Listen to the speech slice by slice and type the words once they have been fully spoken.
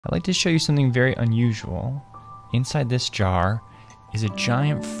I'd like to show you something very unusual. Inside this jar is a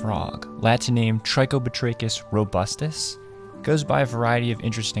giant frog, Latin name Trichobatrachus robustus. It goes by a variety of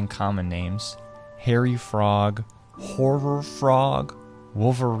interesting common names: hairy frog, horror frog,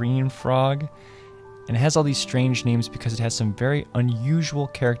 wolverine frog, and it has all these strange names because it has some very unusual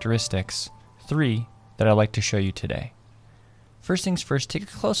characteristics, 3 that I'd like to show you today. First things first, take a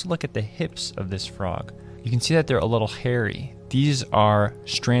closer look at the hips of this frog. You can see that they're a little hairy. These are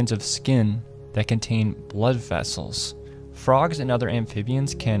strands of skin that contain blood vessels. Frogs and other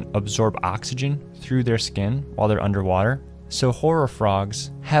amphibians can absorb oxygen through their skin while they're underwater. So horror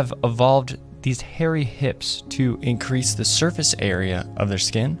frogs have evolved these hairy hips to increase the surface area of their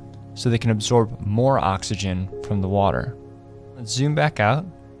skin so they can absorb more oxygen from the water. Let's zoom back out,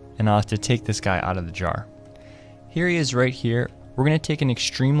 and I'll have to take this guy out of the jar. Here he is right here. We're going to take an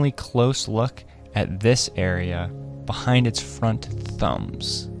extremely close look at this area behind its front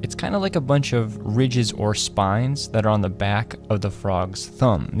thumbs. It's kind of like a bunch of ridges or spines that are on the back of the frog's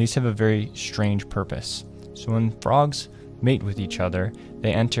thumb. And these have a very strange purpose. So when frogs mate with each other,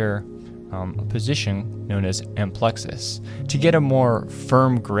 they enter a position known as amplexus. To get a more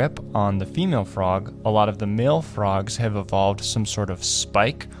firm grip on the female frog, a lot of the male frogs have evolved some sort of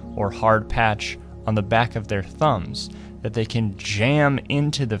spike or hard patch on the back of their thumbs that they can jam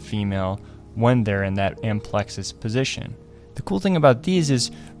into the female when they're in that amplexus position. The cool thing about these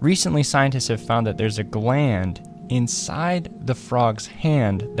is recently scientists have found that there's a gland inside the frog's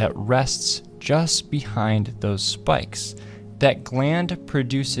hand that rests just behind those spikes. That gland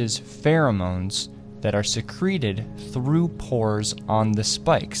produces pheromones that are secreted through pores on the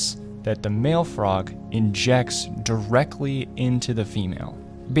spikes that the male frog injects directly into the female.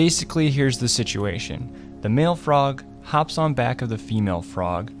 Basically, here's the situation. The male frog hops on back of the female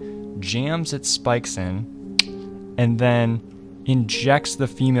frog, jams its spikes in, and then injects the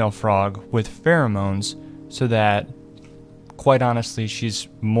female frog with pheromones so that, quite honestly, she's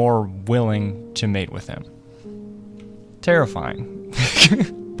more willing to mate with him. Terrifying.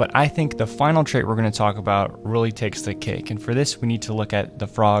 But I think the final trait we're going to talk about really takes the cake, and for this we need to look at the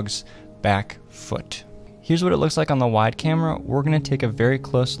frog's back foot. Here's what it looks like on the wide camera. We're going to take a very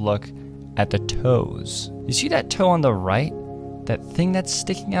close look at the toes. You see that toe on the right? That thing that's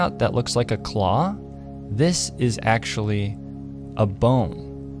sticking out that looks like a claw? This is actually a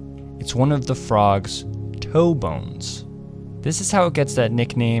bone. It's one of the frog's toe bones. This is how it gets that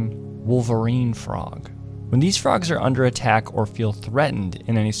nickname, wolverine frog. When these frogs are under attack or feel threatened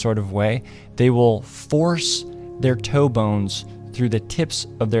in any sort of way, they will force their toe bones through the tips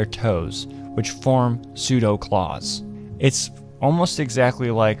of their toes, which form pseudo claws. It's almost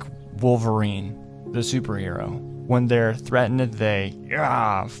exactly like Wolverine, the superhero. When they're threatened, they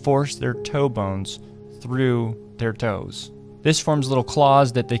force their toe bones through their toes. This forms little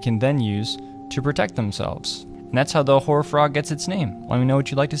claws that they can then use to protect themselves. And that's how the horror frog gets its name. Let me know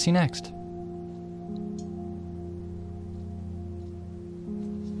what you'd like to see next.